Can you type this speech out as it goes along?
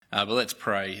But let's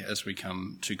pray as we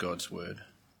come to God's word.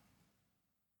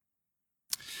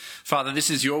 Father, this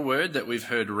is your word that we've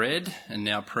heard read and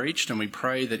now preached, and we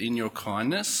pray that in your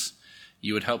kindness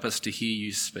you would help us to hear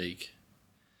you speak.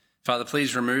 Father,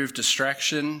 please remove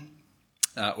distraction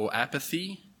or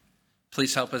apathy.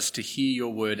 Please help us to hear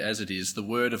your word as it is, the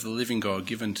word of the living God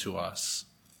given to us.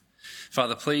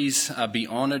 Father, please be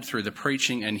honoured through the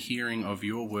preaching and hearing of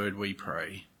your word, we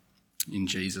pray. In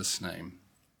Jesus' name,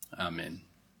 amen.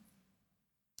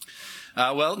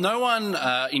 Well, no one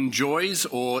enjoys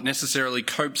or necessarily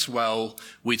copes well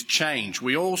with change.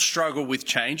 We all struggle with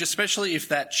change, especially if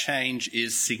that change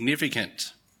is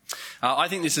significant. I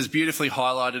think this is beautifully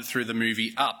highlighted through the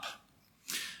movie Up.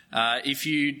 If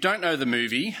you don't know the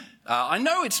movie, I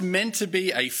know it's meant to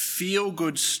be a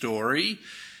feel-good story,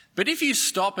 but if you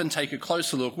stop and take a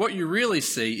closer look, what you really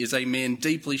see is a man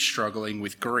deeply struggling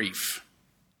with grief.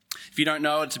 If you don't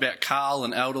know, it's about Carl,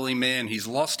 an elderly man. He's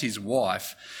lost his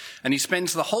wife, and he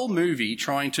spends the whole movie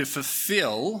trying to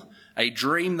fulfill a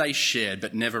dream they shared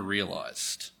but never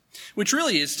realised, which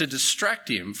really is to distract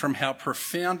him from how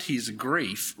profound his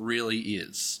grief really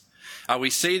is. We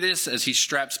see this as he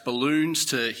straps balloons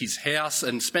to his house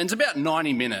and spends about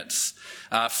 90 minutes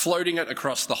floating it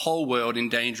across the whole world,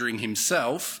 endangering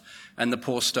himself and the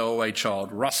poor stowaway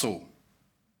child, Russell.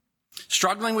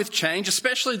 Struggling with change,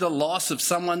 especially the loss of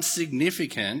someone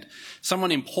significant,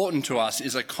 someone important to us,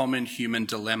 is a common human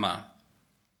dilemma.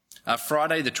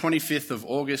 Friday, the 25th of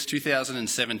August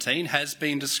 2017, has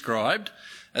been described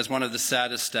as one of the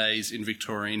saddest days in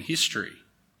Victorian history.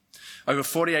 Over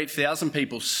 48,000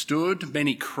 people stood,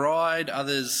 many cried,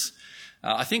 others,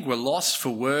 I think, were lost for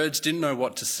words, didn't know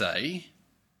what to say,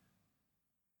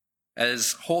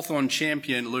 as Hawthorn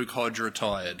champion Luke Hodge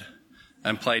retired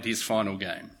and played his final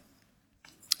game.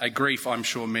 A grief I'm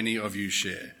sure many of you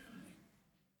share.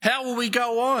 How will we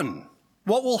go on?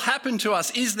 What will happen to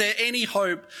us? Is there any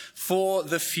hope for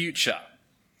the future?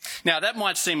 Now, that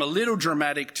might seem a little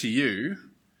dramatic to you,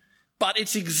 but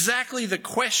it's exactly the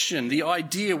question, the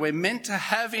idea we're meant to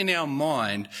have in our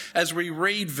mind as we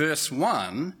read verse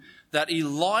 1, that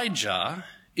Elijah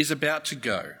is about to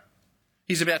go.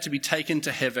 He's about to be taken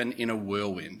to heaven in a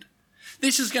whirlwind.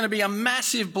 This is going to be a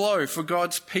massive blow for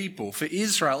God's people, for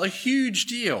Israel, a huge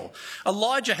deal.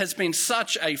 Elijah has been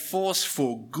such a force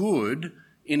for good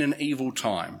in an evil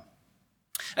time.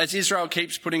 As Israel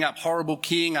keeps putting up horrible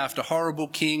king after horrible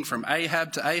king, from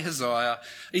Ahab to Ahaziah,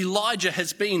 Elijah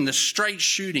has been the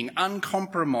straight-shooting,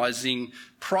 uncompromising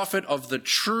prophet of the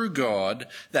true God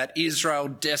that Israel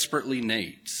desperately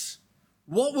needs.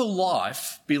 What will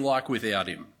life be like without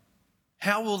him?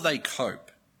 How will they cope?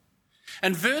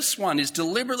 And verse 1 is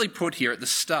deliberately put here at the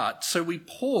start so we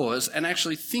pause and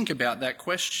actually think about that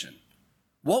question.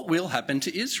 What will happen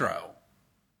to Israel?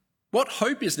 What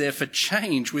hope is there for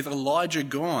change with Elijah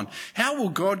gone? How will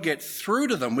God get through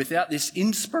to them without this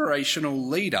inspirational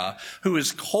leader who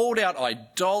has called out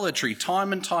idolatry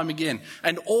time and time again,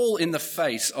 and all in the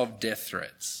face of death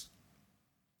threats?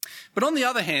 But on the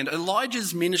other hand,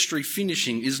 Elijah's ministry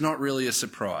finishing is not really a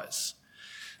surprise.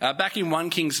 Back in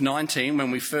 1 Kings 19, when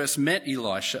we first met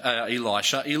Elisha,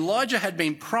 Elijah had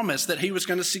been promised that he was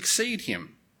going to succeed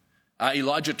him.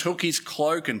 Elijah took his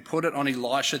cloak and put it on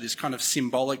Elisha, this kind of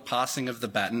symbolic passing of the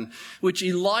baton, which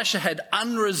Elisha had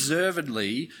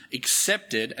unreservedly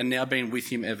accepted and now been with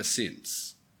him ever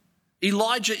since.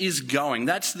 Elijah is going.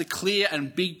 That's the clear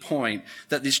and big point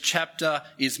that this chapter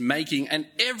is making, and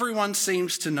everyone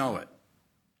seems to know it.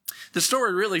 The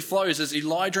story really flows as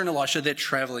Elijah and Elisha, they're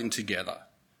travelling together.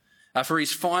 For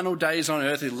his final days on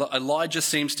earth, Elijah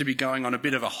seems to be going on a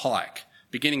bit of a hike.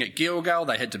 Beginning at Gilgal,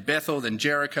 they head to Bethel, then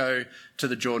Jericho, to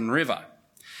the Jordan River.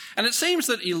 And it seems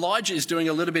that Elijah is doing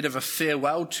a little bit of a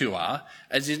farewell tour,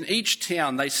 as in each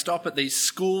town they stop at these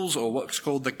schools, or what's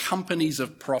called the companies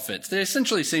of prophets. They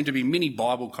essentially seem to be mini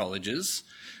Bible colleges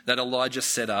that Elijah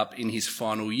set up in his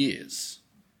final years.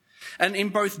 And in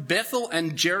both Bethel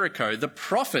and Jericho, the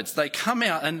prophets, they come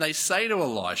out and they say to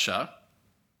Elisha,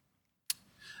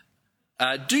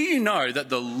 do you know that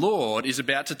the Lord is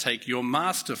about to take your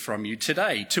master from you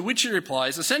today? To which he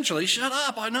replies, essentially, shut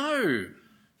up, I know.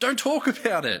 Don't talk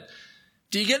about it.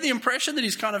 Do you get the impression that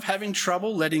he's kind of having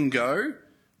trouble letting go,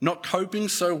 not coping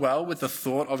so well with the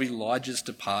thought of Elijah's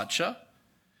departure?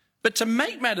 But to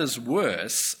make matters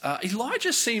worse,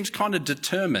 Elijah seems kind of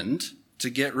determined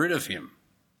to get rid of him.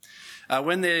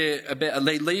 When they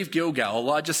leave Gilgal,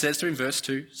 Elijah says to him, verse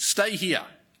 2, stay here.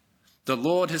 The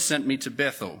Lord has sent me to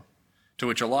Bethel. To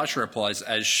which Elisha replies,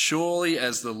 as surely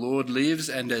as the Lord lives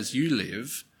and as you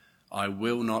live, I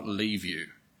will not leave you.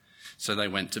 So they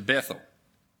went to Bethel.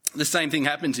 The same thing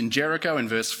happens in Jericho in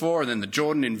verse 4 and then the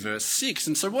Jordan in verse 6.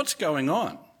 And so what's going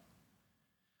on?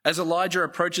 As Elijah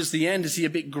approaches the end, is he a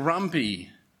bit grumpy?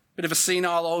 Bit of a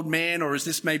senile old man, or is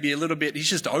this maybe a little bit, he's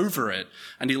just over it,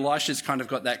 and Elisha's kind of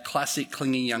got that classic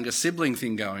clinging younger sibling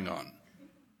thing going on?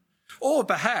 Or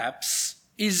perhaps,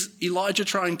 is Elijah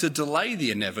trying to delay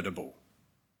the inevitable?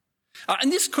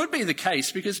 And this could be the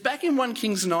case because back in 1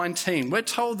 Kings 19, we're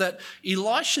told that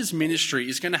Elisha's ministry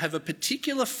is going to have a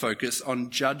particular focus on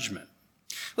judgment.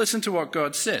 Listen to what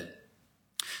God said.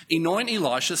 Anoint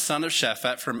Elisha, son of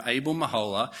Shaphat from Abel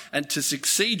Meholah, and to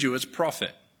succeed you as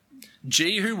prophet.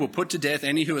 Jehu will put to death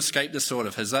any who escape the sword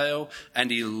of Hazael,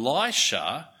 and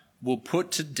Elisha will put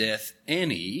to death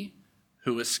any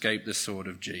who escape the sword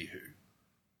of Jehu.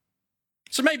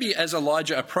 So maybe as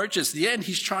Elijah approaches the end,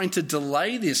 he's trying to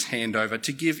delay this handover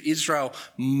to give Israel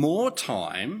more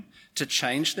time to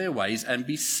change their ways and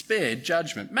be spared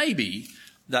judgment. Maybe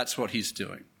that's what he's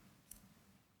doing.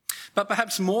 But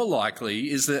perhaps more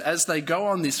likely is that as they go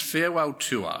on this farewell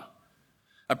tour,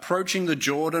 approaching the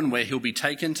Jordan where he'll be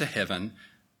taken to heaven,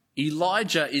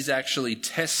 Elijah is actually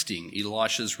testing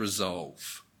Elisha's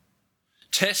resolve,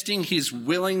 testing his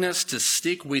willingness to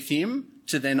stick with him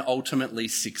to then ultimately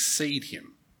succeed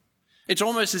him. It's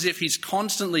almost as if he's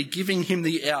constantly giving him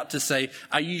the out to say,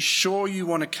 are you sure you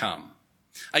want to come?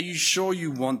 Are you sure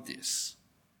you want this?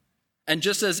 And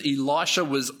just as Elisha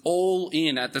was all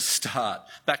in at the start,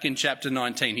 back in chapter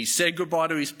 19, he said goodbye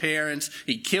to his parents,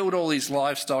 he killed all his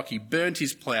livestock, he burnt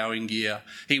his ploughing gear,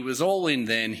 he was all in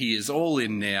then, he is all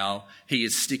in now, he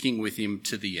is sticking with him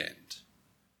to the end.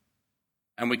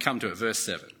 And we come to it, verse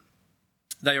 7.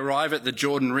 They arrive at the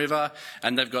Jordan River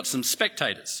and they've got some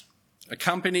spectators. A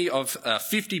company of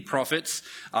 50 prophets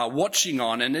are watching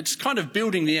on, and it's kind of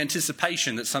building the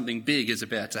anticipation that something big is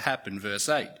about to happen, verse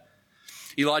 8.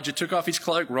 Elijah took off his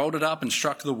cloak, rolled it up and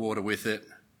struck the water with it.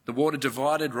 The water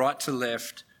divided right to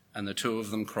left, and the two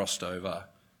of them crossed over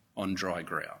on dry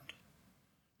ground.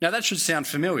 Now that should sound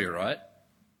familiar, right?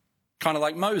 Kind of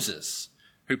like Moses,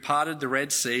 who parted the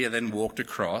Red Sea and then walked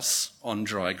across on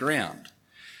dry ground.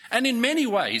 And in many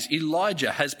ways,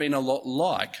 Elijah has been a lot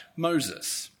like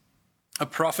Moses, a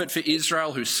prophet for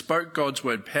Israel who spoke God's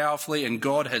word powerfully and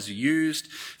God has used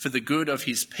for the good of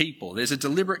his people. There's a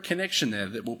deliberate connection there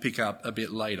that we'll pick up a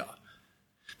bit later.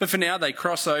 But for now, they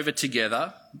cross over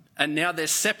together and now they're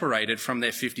separated from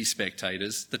their 50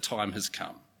 spectators. The time has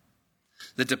come.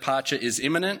 The departure is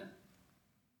imminent.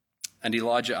 And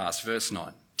Elijah asks, verse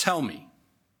 9, tell me,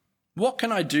 what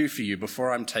can I do for you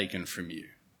before I'm taken from you?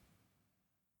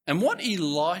 And what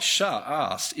Elisha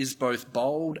asks is both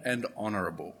bold and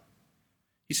honourable.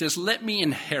 He says, let me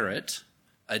inherit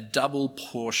a double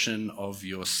portion of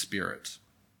your spirit.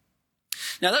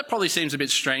 Now that probably seems a bit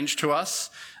strange to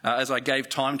us as I gave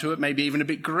time to it, maybe even a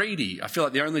bit greedy. I feel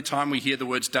like the only time we hear the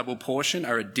words double portion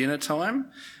are at dinner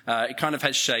time. It kind of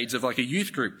has shades of like a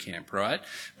youth group camp, right?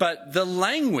 But the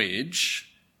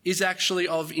language is actually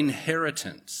of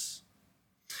inheritance.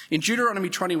 In Deuteronomy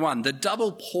 21, the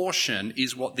double portion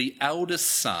is what the eldest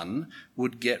son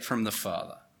would get from the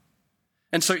father.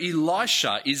 And so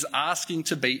Elisha is asking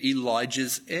to be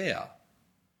Elijah's heir,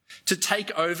 to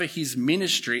take over his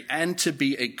ministry and to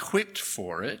be equipped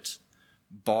for it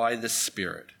by the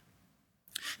Spirit.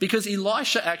 Because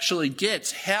Elisha actually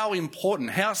gets how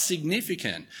important, how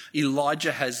significant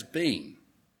Elijah has been.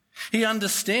 He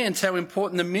understands how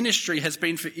important the ministry has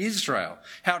been for Israel,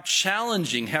 how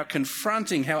challenging, how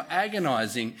confronting, how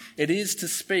agonizing it is to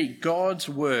speak God's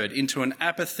word into an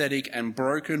apathetic and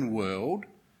broken world.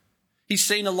 He's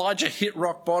seen Elijah hit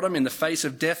rock bottom in the face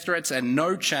of death threats and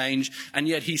no change, and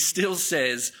yet he still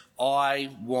says,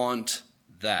 I want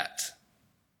that.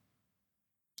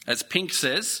 As Pink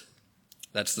says,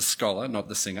 that's the scholar, not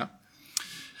the singer,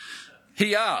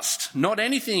 he asked, not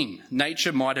anything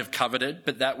nature might have coveted,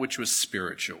 but that which was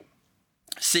spiritual,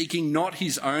 seeking not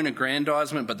his own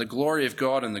aggrandizement, but the glory of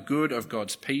God and the good of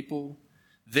God's people.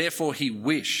 Therefore he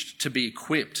wished to be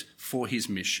equipped for his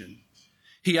mission.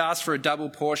 He asked for a double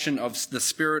portion of the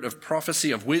spirit of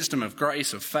prophecy, of wisdom, of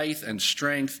grace, of faith and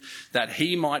strength, that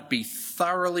he might be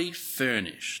thoroughly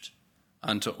furnished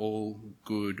unto all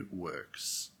good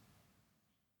works.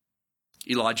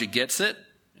 Elijah gets it,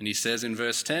 and he says in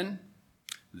verse 10,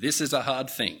 this is a hard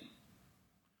thing.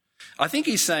 I think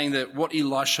he's saying that what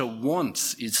Elisha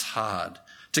wants is hard.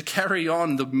 To carry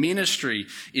on the ministry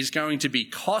is going to be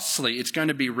costly. It's going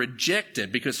to be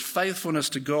rejected because faithfulness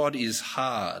to God is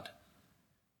hard.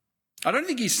 I don't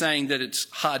think he's saying that it's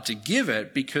hard to give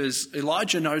it because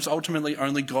Elijah knows ultimately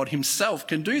only God himself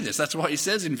can do this. That's why he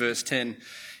says in verse 10,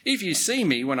 if you see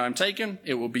me when I'm taken,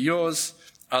 it will be yours.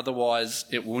 Otherwise,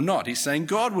 it will not. He's saying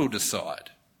God will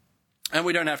decide. And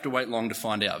we don't have to wait long to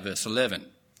find out. Verse 11.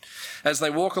 As they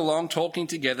walk along talking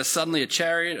together, suddenly a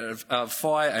chariot of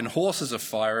fire and horses of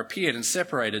fire appeared and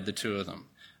separated the two of them.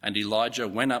 And Elijah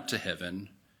went up to heaven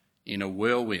in a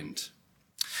whirlwind.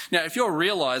 Now, if you're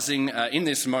realizing in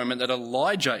this moment that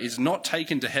Elijah is not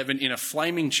taken to heaven in a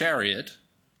flaming chariot,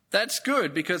 that's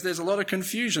good, because there's a lot of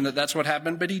confusion that that's what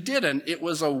happened, but he didn't. It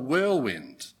was a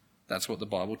whirlwind. That's what the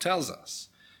Bible tells us.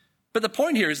 But the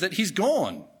point here is that he's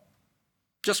gone.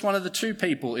 Just one of the two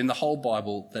people in the whole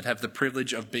Bible that have the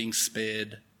privilege of being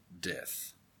spared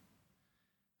death.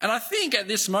 And I think at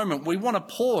this moment we want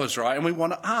to pause, right? And we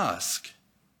want to ask,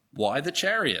 why the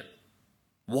chariot?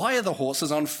 Why are the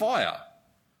horses on fire?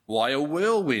 Why a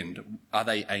whirlwind? Are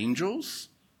they angels?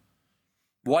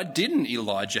 Why didn't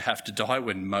Elijah have to die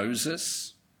when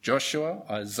Moses, Joshua,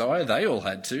 Isaiah, they all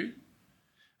had to?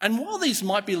 And while these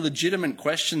might be legitimate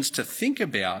questions to think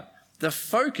about, the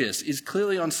focus is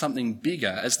clearly on something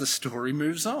bigger as the story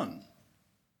moves on.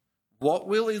 What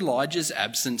will Elijah's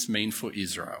absence mean for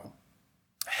Israel?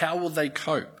 How will they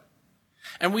cope?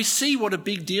 And we see what a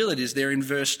big deal it is there in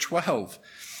verse 12.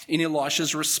 In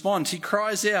Elisha's response, he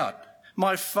cries out,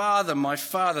 my father,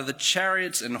 the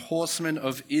chariots and horsemen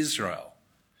of Israel.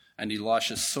 And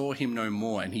Elisha saw him no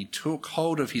more, and he took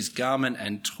hold of his garment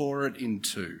and tore it in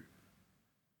two.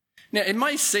 Now, it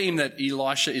may seem that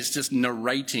Elisha is just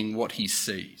narrating what he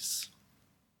sees.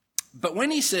 But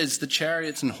when he says the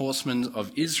chariots and horsemen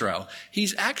of Israel,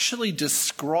 he's actually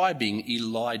describing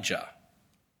Elijah.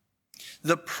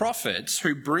 The prophets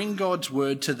who bring God's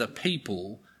word to the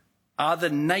people are the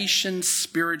nation's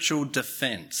spiritual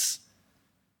defense.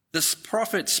 This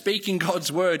prophet speaking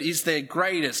God's word is their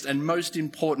greatest and most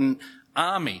important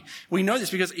army. We know this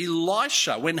because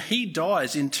Elisha, when he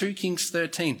dies in 2 Kings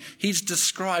 13, he's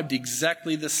described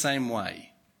exactly the same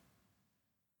way.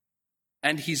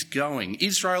 And he's going.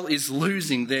 Israel is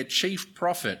losing their chief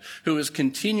prophet, who has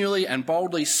continually and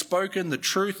boldly spoken the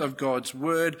truth of God's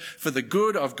word for the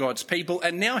good of God's people,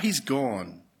 and now he's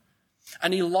gone.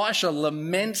 And Elisha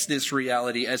laments this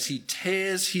reality as he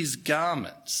tears his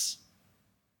garments,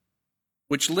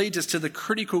 which leads us to the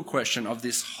critical question of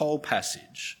this whole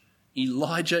passage.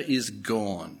 Elijah is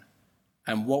gone.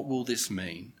 And what will this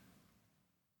mean?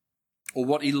 Or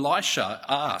what Elisha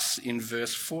asks in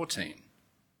verse 14.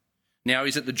 Now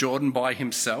he's at the Jordan by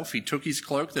himself. He took his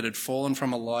cloak that had fallen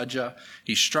from Elijah.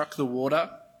 He struck the water.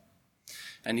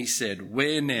 And he said,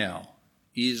 where now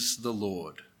is the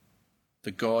Lord,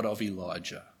 the God of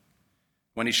Elijah?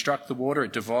 When he struck the water,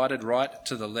 it divided right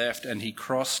to the left, and he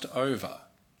crossed over.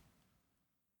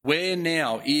 Where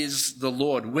now is the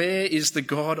Lord? Where is the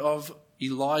God of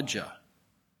Elijah?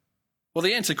 Well,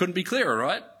 the answer couldn't be clearer,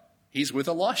 right? He's with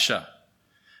Elisha.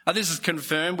 This is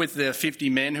confirmed with the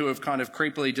 50 men who have kind of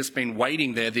creepily just been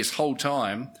waiting there this whole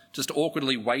time, just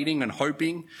awkwardly waiting and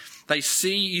hoping. They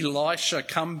see Elisha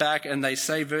come back and they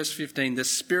say, verse 15, the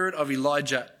spirit of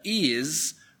Elijah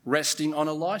is resting on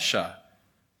Elisha.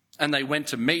 And they went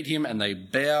to meet him and they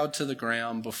bowed to the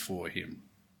ground before him.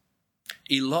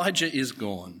 Elijah is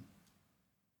gone,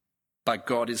 but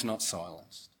God is not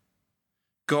silenced.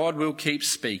 God will keep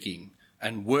speaking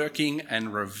and working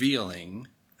and revealing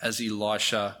as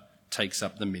Elisha takes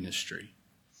up the ministry.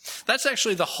 That's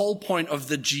actually the whole point of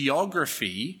the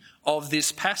geography of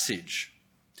this passage.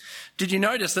 Did you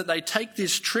notice that they take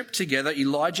this trip together,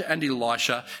 Elijah and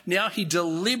Elisha? Now he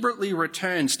deliberately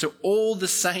returns to all the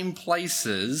same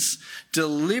places,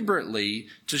 deliberately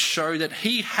to show that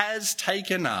he has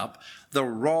taken up the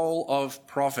role of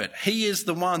prophet. He is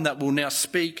the one that will now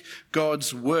speak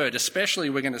God's word, especially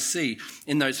we're going to see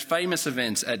in those famous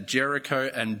events at Jericho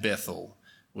and Bethel,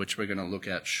 which we're going to look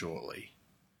at shortly.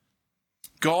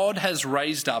 God has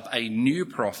raised up a new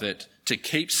prophet to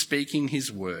keep speaking his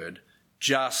word,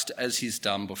 just as he's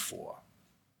done before.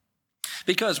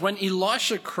 Because when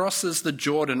Elisha crosses the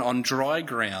Jordan on dry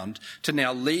ground to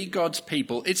now lead God's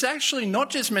people, it's actually not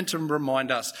just meant to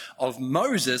remind us of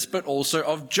Moses, but also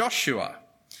of Joshua.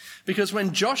 Because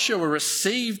when Joshua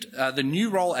received the new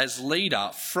role as leader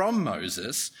from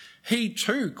Moses, he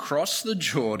too crossed the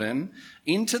Jordan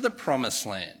into the promised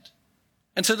land.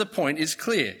 And so the point is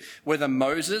clear. Whether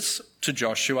Moses to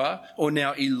Joshua or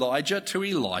now Elijah to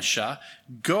Elisha,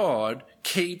 God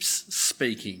keeps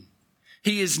speaking.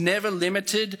 He is never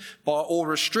limited by or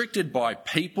restricted by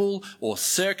people or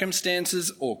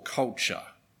circumstances or culture.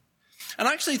 And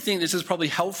I actually think this is probably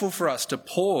helpful for us to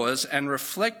pause and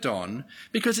reflect on,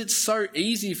 because it's so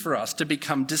easy for us to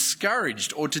become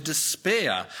discouraged or to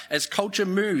despair as culture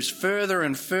moves further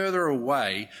and further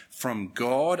away from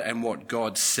God and what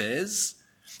God says.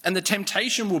 And the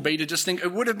temptation will be to just think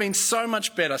it would have been so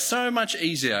much better, so much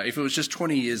easier if it was just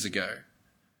 20 years ago.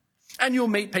 And you'll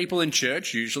meet people in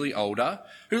church, usually older,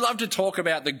 who love to talk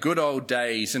about the good old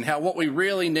days and how what we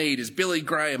really need is Billy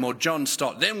Graham or John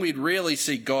Stott. Then we'd really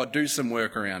see God do some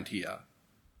work around here.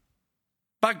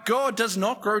 But God does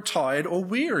not grow tired or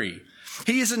weary.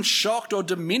 He isn't shocked or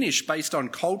diminished based on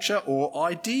culture or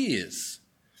ideas.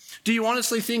 Do you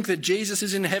honestly think that Jesus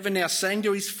is in heaven now saying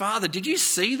to his Father, did you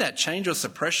see that change or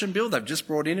suppression bill they've just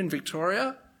brought in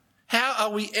Victoria? How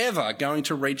are we ever going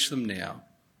to reach them now?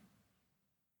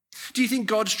 Do you think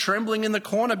God's trembling in the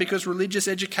corner because religious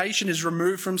education is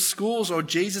removed from schools or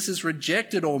Jesus is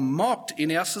rejected or mocked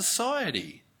in our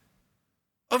society?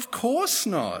 Of course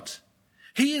not.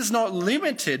 He is not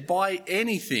limited by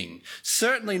anything,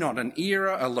 certainly not an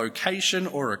era, a location,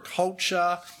 or a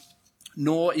culture,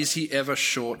 nor is he ever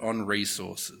short on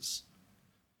resources.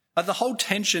 The whole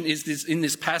tension in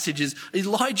this passage is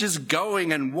Elijah's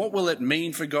going and what will it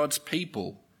mean for God's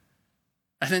people?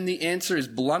 And then the answer is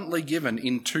bluntly given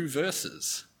in 2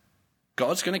 verses.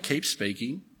 God's going to keep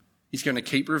speaking. He's going to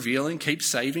keep revealing, keep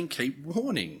saving, keep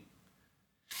warning.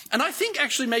 And I think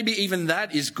actually maybe even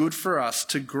that is good for us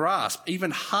to grasp, even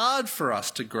hard for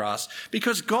us to grasp,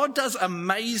 because God does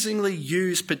amazingly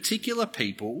use particular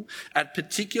people at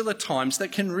particular times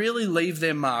that can really leave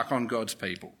their mark on God's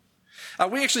people.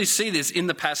 We actually see this in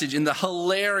the passage in the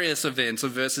hilarious events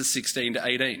of verses 16 to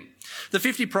 18. The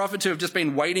 50 prophets who have just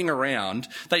been waiting around,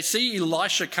 they see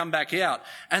Elisha come back out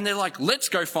and they're like, let's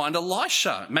go find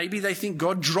Elisha. Maybe they think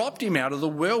God dropped him out of the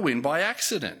whirlwind by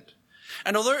accident.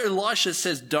 And although Elisha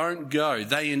says don't go,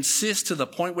 they insist to the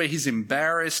point where he's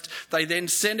embarrassed. They then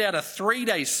send out a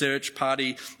 3-day search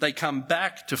party. They come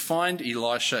back to find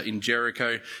Elisha in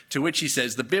Jericho, to which he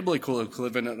says the biblical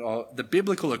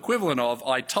equivalent of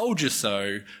I told you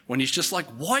so, when he's just like,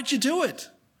 why'd you do it?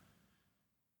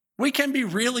 We can be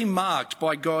really marked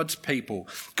by God's people.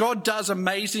 God does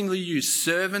amazingly use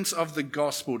servants of the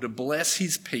gospel to bless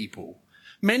his people.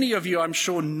 Many of you, I'm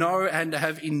sure, know and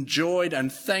have enjoyed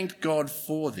and thanked God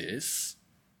for this,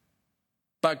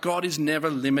 but God is never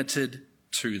limited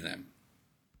to them.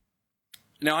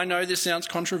 Now, I know this sounds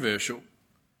controversial,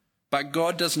 but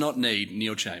God does not need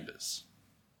Neil Chambers.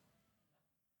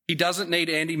 He doesn't need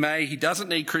Andy May. He doesn't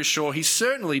need Chris Shaw. He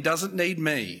certainly doesn't need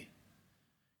me.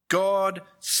 God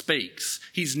speaks.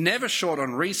 He's never short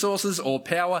on resources or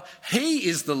power. He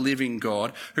is the living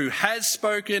God who has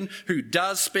spoken, who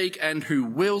does speak, and who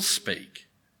will speak.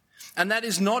 And that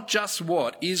is not just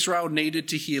what Israel needed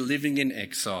to hear living in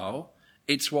exile.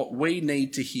 It's what we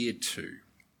need to hear too.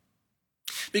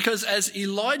 Because as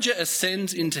Elijah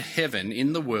ascends into heaven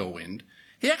in the whirlwind,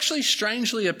 he actually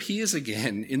strangely appears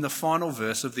again in the final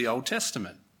verse of the Old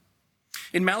Testament.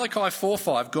 In Malachi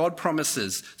 4:5, God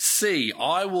promises, see,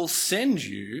 I will send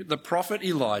you the prophet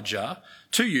Elijah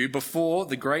to you before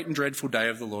the great and dreadful day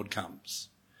of the Lord comes.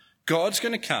 God's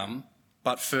going to come,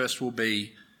 but first will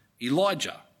be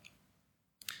Elijah.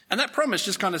 And that promise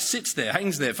just kind of sits there,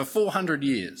 hangs there for 400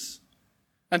 years,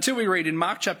 until we read in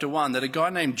Mark chapter 1 that a guy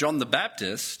named John the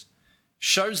Baptist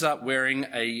shows up wearing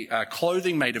a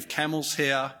clothing made of camel's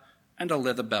hair and a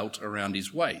leather belt around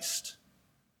his waist.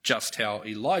 Just how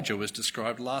Elijah was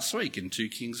described last week in 2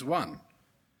 Kings 1.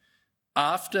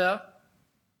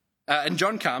 And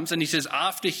John comes and he says,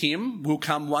 after him will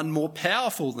come one more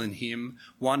powerful than him,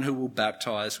 one who will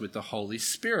baptize with the Holy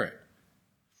Spirit.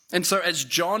 And so as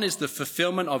John is the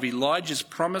fulfillment of Elijah's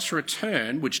promised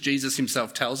return, which Jesus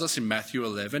himself tells us in Matthew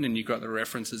 11, and you've got the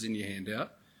references in your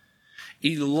handout,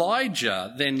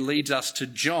 Elijah then leads us to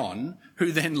John,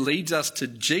 who then leads us to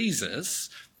Jesus.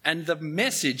 And the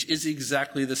message is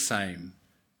exactly the same.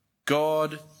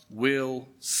 God will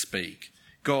speak.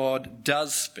 God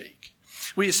does speak.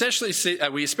 We especially see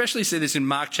this in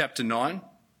Mark chapter 9.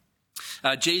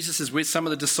 Jesus is with some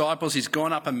of the disciples. He's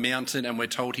gone up a mountain and we're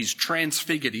told he's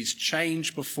transfigured. He's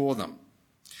changed before them.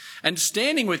 And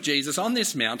standing with Jesus on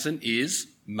this mountain is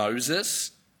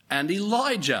Moses and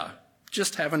Elijah,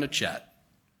 just having a chat.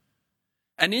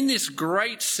 And in this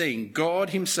great scene, God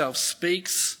himself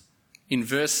speaks in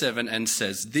verse 7 and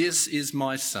says, this is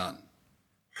my son,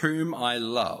 whom I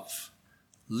love.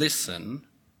 Listen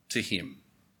to him.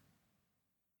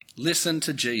 Listen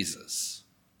to Jesus.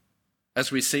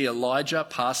 As we see Elijah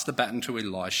pass the baton to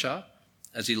Elisha,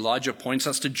 as Elijah points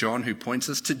us to John, who points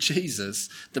us to Jesus,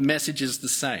 the message is the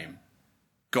same.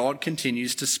 God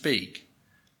continues to speak.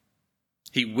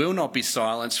 He will not be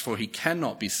silenced, for he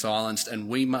cannot be silenced, and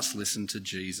we must listen to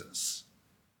Jesus.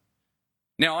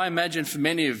 Now, I imagine for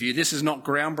many of you, this is not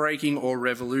groundbreaking or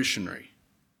revolutionary.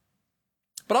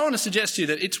 But I want to suggest to you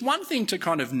that it's one thing to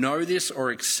kind of know this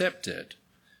or accept it,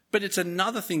 but it's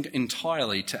another thing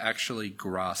entirely to actually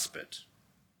grasp it.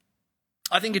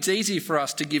 I think it's easy for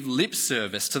us to give lip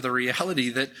service to the reality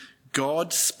that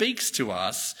God speaks to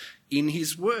us in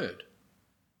his word.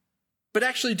 But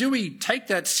actually, do we take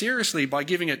that seriously by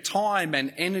giving it time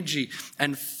and energy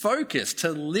and focus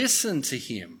to listen to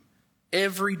him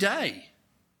every day?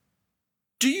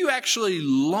 Do you actually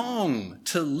long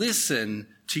to listen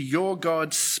to your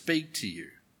God speak to you?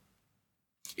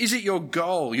 Is it your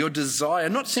goal, your desire,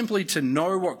 not simply to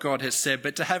know what God has said,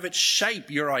 but to have it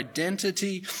shape your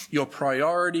identity, your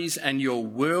priorities, and your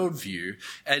worldview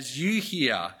as you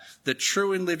hear the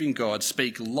true and living God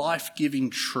speak life-giving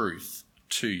truth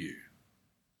to you?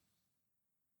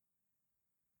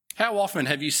 How often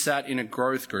have you sat in a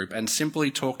growth group and simply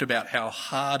talked about how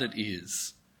hard it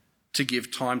is to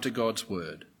give time to God's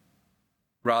word,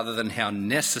 rather than how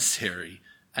necessary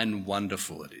and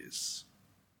wonderful it is?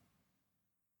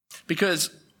 Because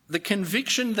the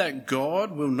conviction that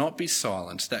God will not be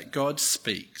silenced, that God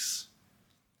speaks,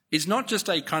 is not just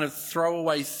a kind of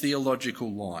throwaway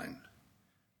theological line,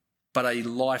 but a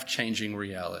life-changing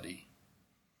reality.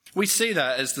 We see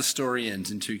that as the story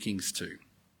ends in 2 Kings 2.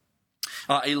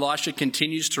 Elisha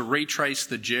continues to retrace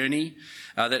the journey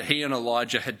that he and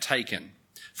Elijah had taken.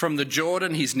 From the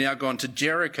Jordan, he's now gone to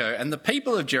Jericho, and the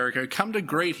people of Jericho come to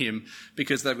greet him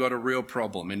because they've got a real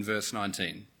problem in verse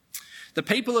 19. The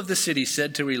people of the city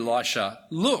said to Elisha,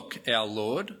 "Look, our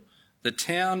Lord, the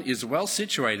town is well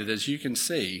situated, as you can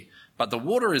see, but the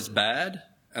water is bad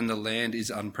and the land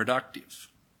is unproductive."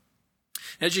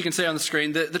 As you can see on the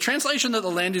screen, the translation that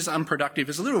the land is unproductive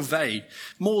is a little vague.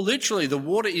 More literally, the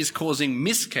water is causing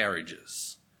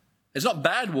miscarriages. It's not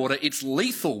bad water, it's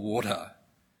lethal water.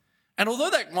 And although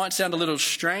that might sound a little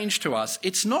strange to us,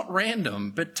 it's not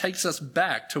random, but takes us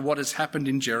back to what has happened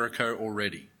in Jericho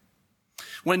already.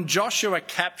 When Joshua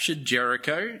captured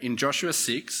Jericho in Joshua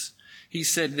 6, he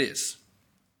said this,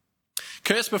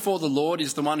 "Cursed before the Lord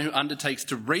is the one who undertakes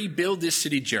to rebuild this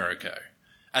city Jericho.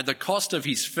 At the cost of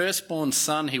his firstborn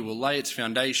son, he will lay its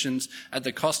foundations. At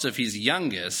the cost of his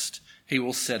youngest, he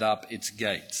will set up its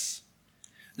gates."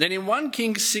 Then in 1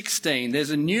 Kings 16, there's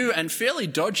a new and fairly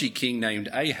dodgy king named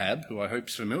Ahab, who I hope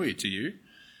is familiar to you,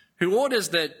 who orders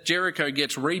that Jericho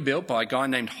gets rebuilt by a guy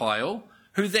named Hiel,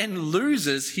 who then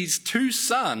loses his 2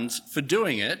 sons for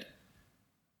doing it,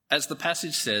 as the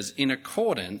passage says, in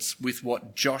accordance with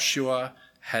what Joshua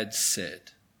had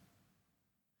said.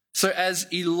 So as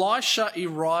Elisha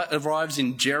arrives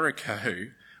in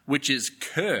Jericho, which is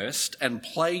cursed and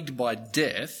plagued by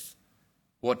death,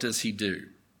 what does he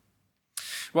do?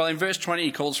 Well, in verse 20,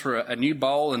 he calls for a new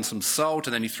bowl and some salt,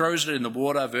 and then he throws it in the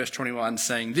water, verse 21,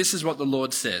 saying, "This is what the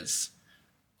Lord says,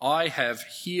 I have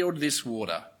healed this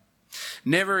water.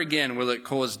 Never again will it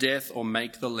cause death or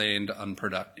make the land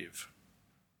unproductive."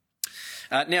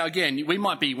 Now, again, we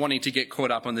might be wanting to get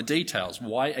caught up on the details.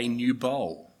 Why a new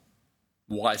bowl?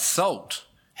 Why salt?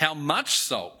 How much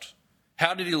salt?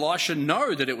 How did Elisha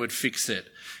know that it would fix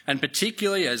it? And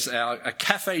particularly as a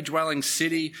cafe-dwelling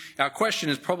city, our question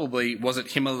is probably, was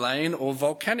it Himalayan or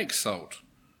volcanic salt?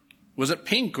 Was it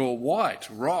pink or white,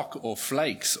 rock or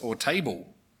flakes or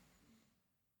table?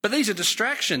 But these are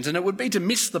distractions, and it would be to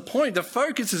miss the point. The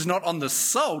focus is not on the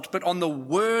salt, but on the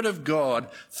word of God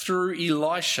through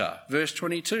Elisha. Verse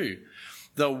 22,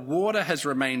 "The water has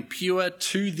remained pure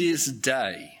to this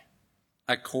day,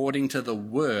 according to the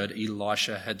word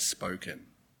Elisha had spoken."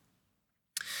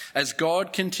 As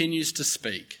God continues to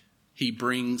speak, he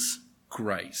brings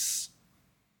grace.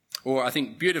 Or I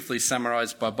think beautifully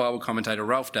summarised by Bible commentator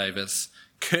Ralph Davis,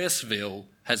 Curseville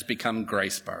has become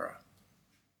Graceborough.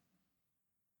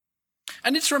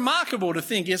 And it's remarkable to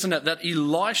think, isn't it, that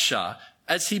Elisha,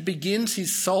 as he begins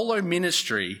his solo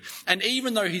ministry, and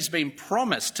even though he's been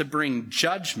promised to bring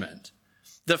judgment,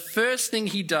 the first thing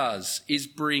he does is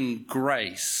bring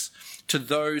grace to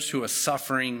those who are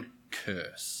suffering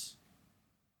curse.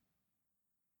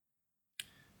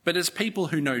 But as people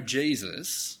who know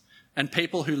Jesus and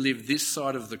people who live this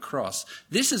side of the cross,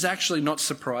 this is actually not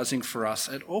surprising for us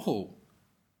at all.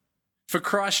 For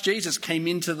Christ Jesus came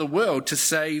into the world to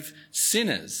save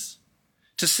sinners,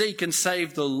 to seek and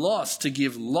save the lost, to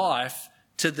give life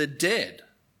to the dead.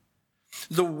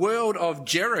 The world of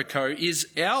Jericho is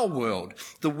our world,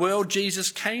 the world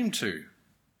Jesus came to,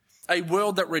 a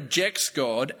world that rejects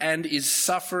God and is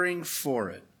suffering for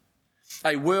it,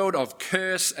 a world of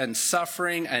curse and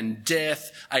suffering and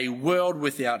death, a world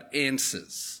without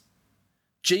answers.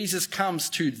 Jesus comes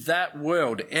to that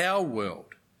world, our world,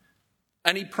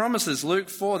 and he promises, Luke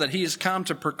 4, that he has come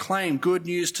to proclaim good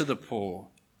news to the poor,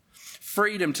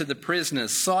 freedom to the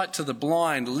prisoners, sight to the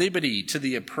blind, liberty to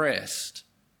the oppressed.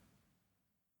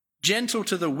 gentle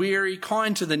to the weary,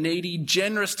 kind to the needy,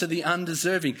 generous to the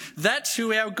undeserving. That's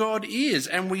who our God is,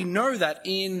 and we know that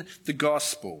in the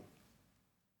gospel.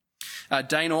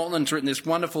 Dane Ortland's written this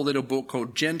wonderful little book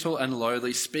called Gentle and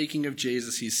Lowly. Speaking of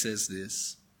Jesus, he says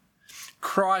this: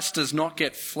 Christ does not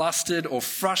get flustered or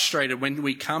frustrated when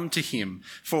we come to him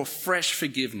for fresh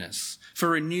forgiveness,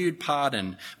 for renewed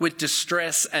pardon, with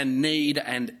distress and need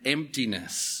and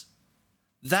emptiness.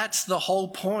 That's the whole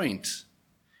point.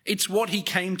 It's what he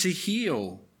came to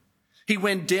heal. He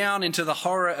went down into the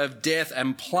horror of death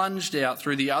and plunged out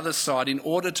through the other side in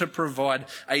order to provide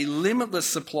a limitless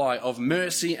supply of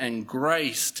mercy and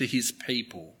grace to his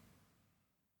people.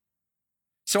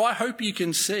 So I hope you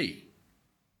can see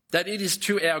that it is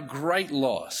to our great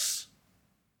loss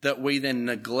that we then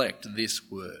neglect this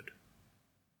word.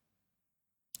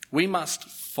 We must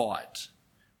fight.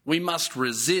 We must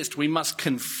resist. We must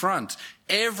confront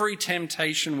every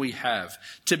temptation we have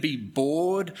to be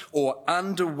bored or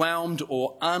underwhelmed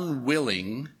or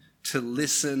unwilling to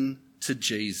listen to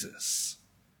Jesus.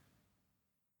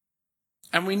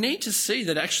 And we need to see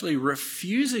that actually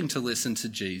refusing to listen to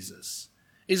Jesus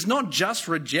is not just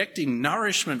rejecting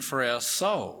nourishment for our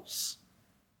souls,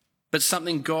 but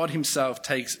something God himself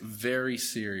takes very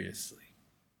seriously.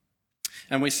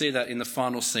 And we see that in the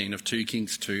final scene of 2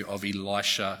 Kings 2 of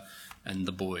Elisha and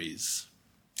the boys.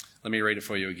 Let me read it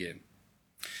for you again.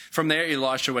 From there,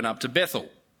 Elisha went up to Bethel.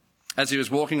 As he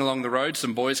was walking along the road,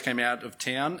 some boys came out of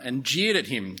town and jeered at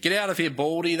him. "Get out of here,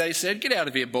 Baldy," they said. "Get out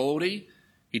of here, Baldy."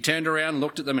 He turned around,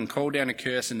 looked at them and called down a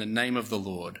curse in the name of the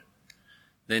Lord.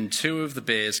 Then 2 of the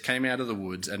bears came out of the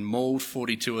woods and mauled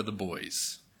 42 of the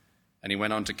boys. And he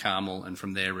went on to Carmel and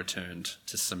from there returned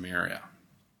to Samaria.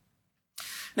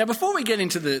 Now, before we get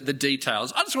into the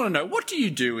details, I just want to know, what do you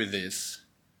do with this?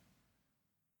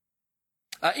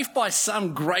 If by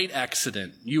some great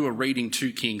accident you were reading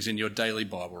 2 Kings in your daily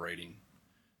Bible reading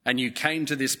and you came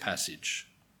to this passage,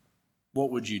 what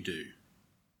would you do?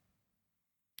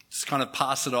 Just kind of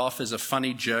pass it off as a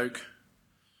funny joke,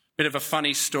 bit of a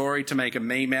funny story to make a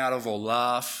meme out of or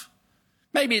laugh.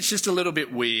 Maybe it's just a little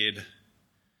bit weird.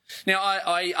 Now,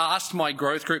 I asked my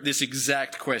growth group this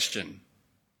exact question.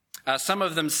 Some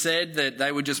of them said that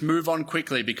they would just move on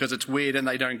quickly because it's weird and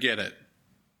they don't get it.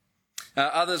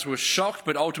 Others were shocked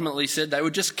but ultimately said they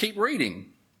would just keep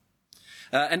reading.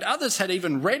 And others had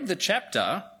even read the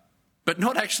chapter but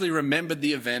not actually remembered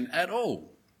the event at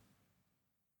all.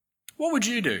 What would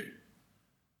you do?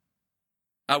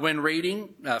 When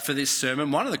reading for this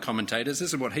sermon, one of the commentators,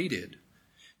 this is what he did.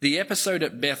 The episode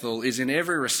at Bethel is in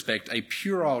every respect a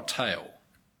puerile tale,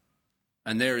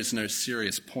 and there is no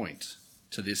serious point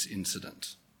to this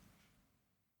incident.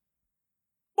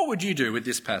 What would you do with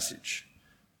this passage?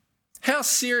 How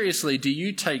seriously do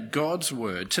you take God's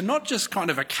word to not just kind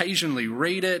of occasionally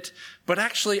read it, but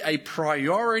actually a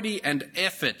priority and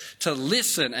effort to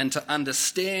listen and to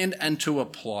understand and to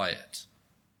apply it?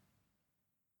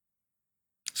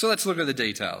 So let's look at the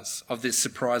details of this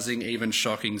surprising, even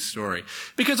shocking story.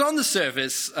 Because on the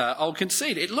surface, I'll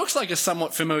concede, it looks like a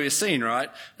somewhat familiar scene, right?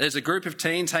 There's a group of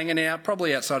teens hanging out,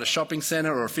 probably outside a shopping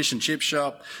centre or a fish and chip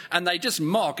shop, and they just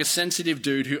mock a sensitive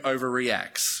dude who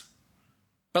overreacts.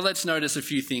 But let's notice a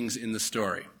few things in the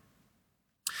story.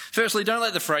 Firstly, don't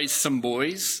let the phrase "some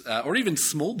boys," or even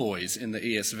 "small boys" in the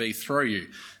ESV throw you.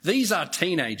 These are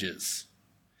teenagers.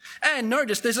 And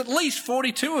notice there's at least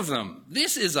 42 of them.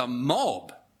 This is a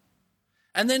mob.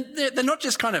 And then they're not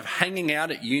just kind of hanging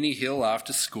out at Uni Hill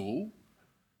after school.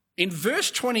 In verse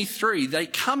 23, they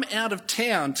come out of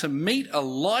town to meet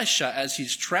Elisha as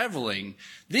he's travelling.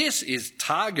 This is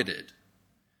targeted,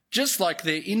 just like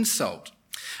their insult.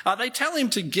 They tell him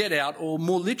to get out, or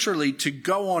more literally, to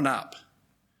go on up.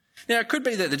 Now, it could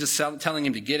be that they're just telling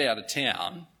him to get out of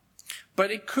town, but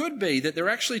it could be that they're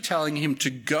actually telling him to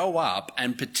go up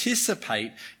and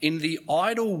participate in the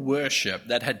idol worship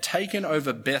that had taken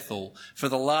over Bethel for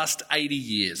the last 80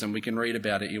 years, and we can read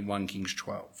about it in 1 Kings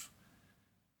 12.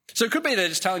 So it could be they're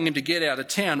just telling him to get out of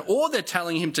town, or they're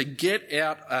telling him to get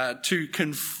out to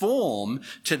conform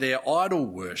to their idol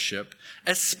worship,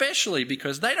 especially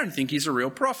because they don't think he's a real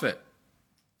prophet.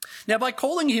 Now, by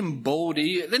calling him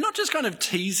Baldy, they're not just kind of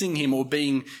teasing him or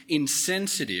being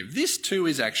insensitive. This too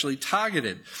is actually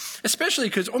targeted, especially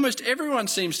because almost everyone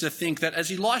seems to think that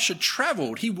as Elisha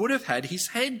travelled, he would have had his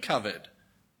head covered.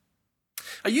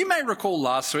 You may recall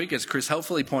last week, as Chris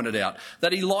helpfully pointed out,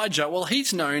 that Elijah, well,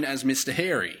 he's known as Mr.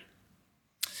 Hairy.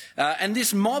 And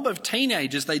this mob of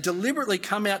teenagers, they deliberately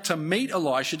come out to meet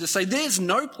Elisha to say, there's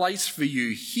no place for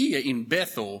you here in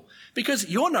Bethel because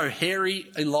you're no hairy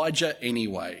Elijah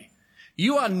anyway.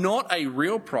 You are not a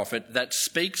real prophet that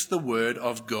speaks the word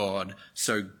of God,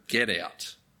 so get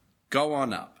out. Go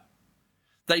on up.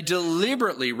 They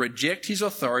deliberately reject his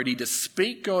authority to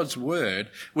speak God's word,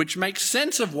 which makes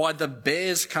sense of why the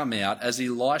bears come out as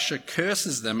Elisha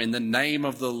curses them in the name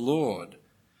of the Lord.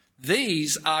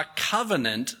 These are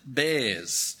covenant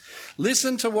bears.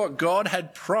 Listen to what God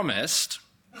had promised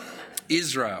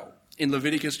Israel in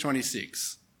Leviticus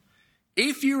 26.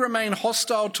 If you remain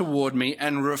hostile toward me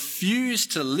and refuse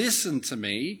to listen to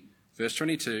me, verse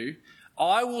 22,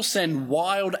 I will send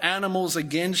wild animals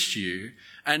against you,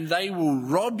 and they will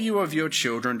rob you of your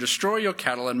children, destroy your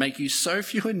cattle, and make you so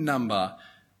few in number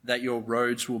that your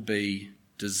roads will be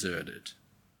deserted.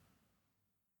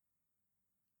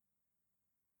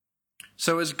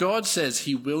 So as God says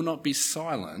he will not be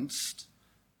silenced,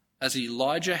 as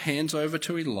Elijah hands over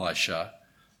to Elisha,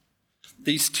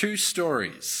 these two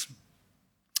stories,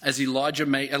 as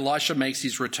Elisha makes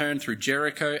his return through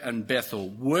Jericho and Bethel,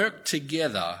 work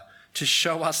together to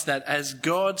show us that as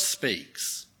God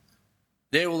speaks,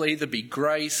 there will either be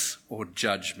grace or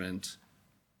judgment,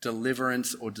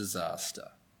 deliverance or disaster.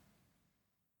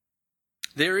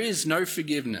 There is no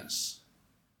forgiveness,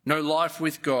 no life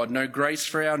with God, no grace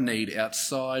for our need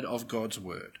outside of God's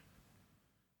word.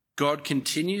 God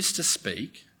continues to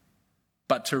speak,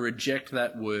 but to reject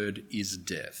that word is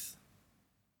death.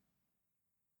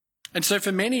 And so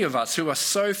for many of us who are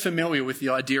so familiar with the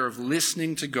idea of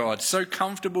listening to God, so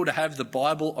comfortable to have the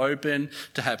Bible open,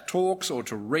 to have talks or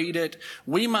to read it,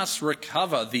 we must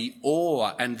recover the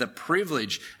awe and the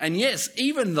privilege, and yes,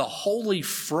 even the holy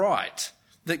fright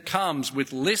that comes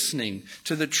with listening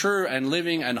to the true and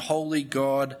living and holy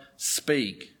God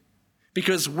speak.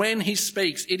 Because when he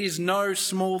speaks, it is no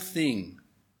small thing.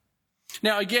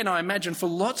 Now again, I imagine for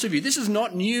lots of you, this is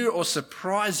not new or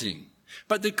surprising.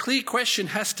 But the clear question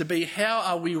has to be, how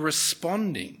are we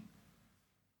responding?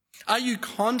 Are you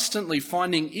constantly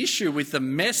finding issue with the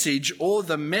message or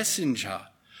the messenger,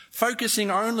 focusing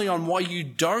only on why you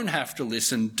don't have to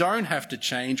listen, don't have to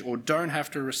change, or don't have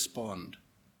to respond?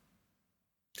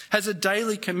 Has a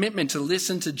daily commitment to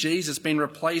listen to Jesus been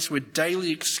replaced with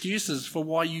daily excuses for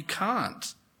why you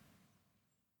can't?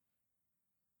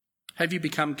 Have you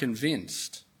become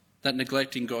convinced that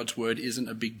neglecting God's word isn't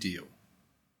a big deal?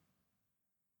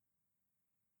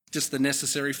 Just the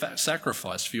necessary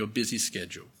sacrifice for your busy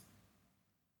schedule?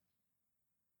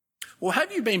 Or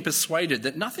have you been persuaded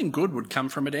that nothing good would come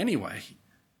from it anyway?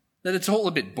 That it's all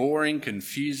a bit boring,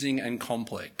 confusing, and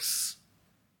complex?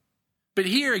 But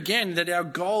here again, that our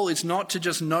goal is not to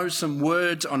just know some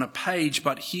words on a page,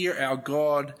 but hear our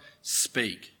God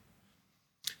speak.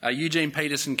 Eugene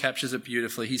Peterson captures it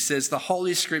beautifully. He says, the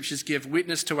Holy Scriptures give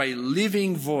witness to a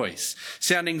living voice,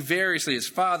 sounding variously as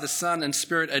Father, Son, and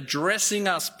Spirit, addressing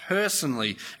us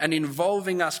personally and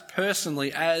involving us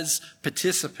personally as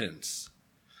participants.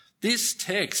 This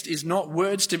text is not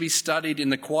words to be studied in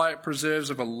the quiet preserves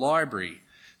of a library,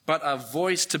 but a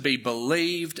voice to be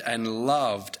believed and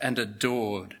loved and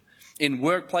adored in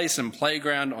workplace and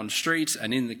playground, on streets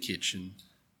and in the kitchen.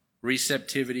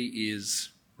 Receptivity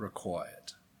is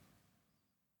required.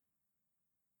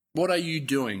 What are you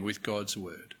doing with God's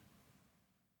word?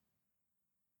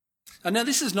 And now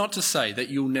this is not to say that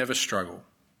you'll never struggle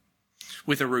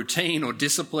with a routine or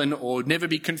discipline or never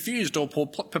be confused or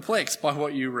perplexed by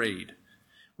what you read.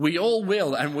 We all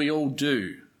will and we all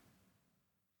do.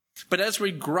 But as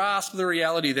we grasp the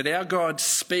reality that our God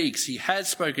speaks, he has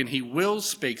spoken, he will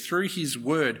speak through his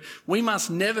word, we must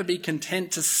never be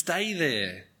content to stay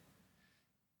there.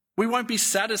 We won't be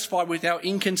satisfied with our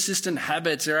inconsistent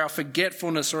habits or our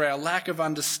forgetfulness or our lack of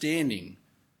understanding.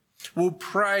 We'll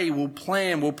pray, we'll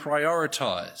plan, we'll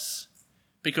prioritise,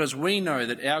 because we know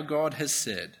that our God has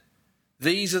said,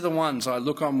 these are the ones I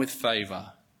look on with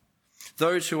favour,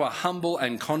 those who are humble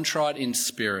and contrite in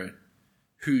spirit,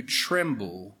 who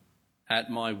tremble at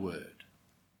my word.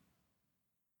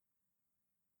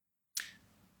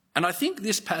 And I think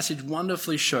this passage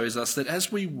wonderfully shows us that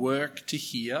as we work to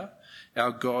hear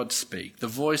our God speak, the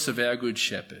voice of our good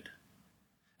shepherd,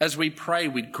 as we pray,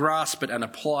 we grasp it and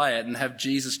apply it and have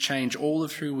Jesus change all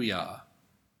of who we are.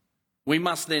 We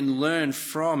must then learn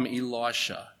from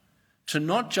Elisha to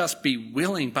not just be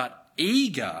willing but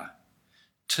eager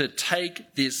to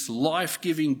take this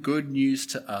life-giving good news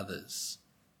to others,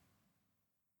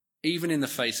 even in the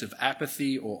face of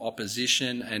apathy or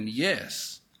opposition, and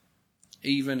yes,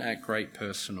 even at great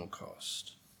personal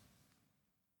cost.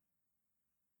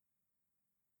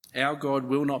 Our God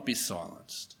will not be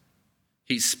silenced.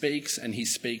 He speaks, and he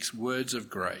speaks words of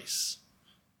grace,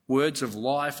 words of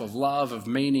life, of love, of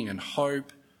meaning and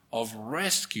hope, of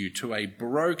rescue to a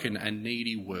broken and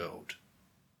needy world,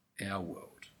 our world.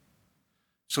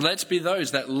 So let's be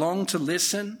those that long to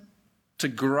listen, to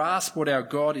grasp what our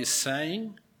God is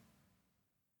saying,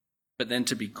 but then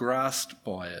to be grasped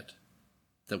by it,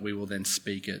 that we will then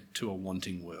speak it to a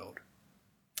wanting world.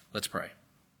 Let's pray.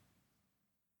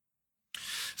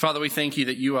 Father, we thank you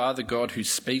that you are the God who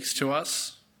speaks to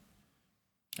us,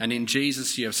 and in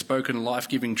Jesus you have spoken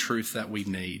life-giving truth that we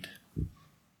need.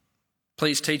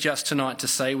 Please teach us tonight to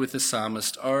say with the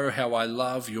psalmist, "Oh, how I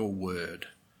love your word,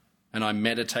 and I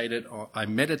meditate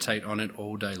on it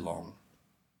all day long."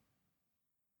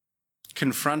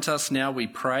 Confront us now, we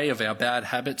pray, of our bad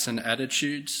habits and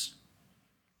attitudes.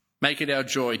 Make it our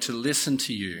joy to listen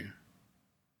to you.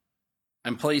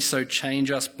 And please so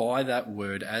change us by that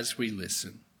word as we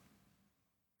listen,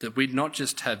 that we'd not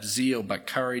just have zeal but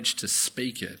courage to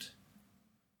speak it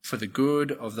for the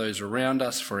good of those around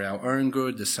us, for our own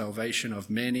good, the salvation of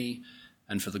many,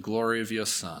 and for the glory of your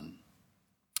Son.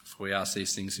 For we ask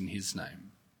these things in his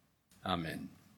name. Amen.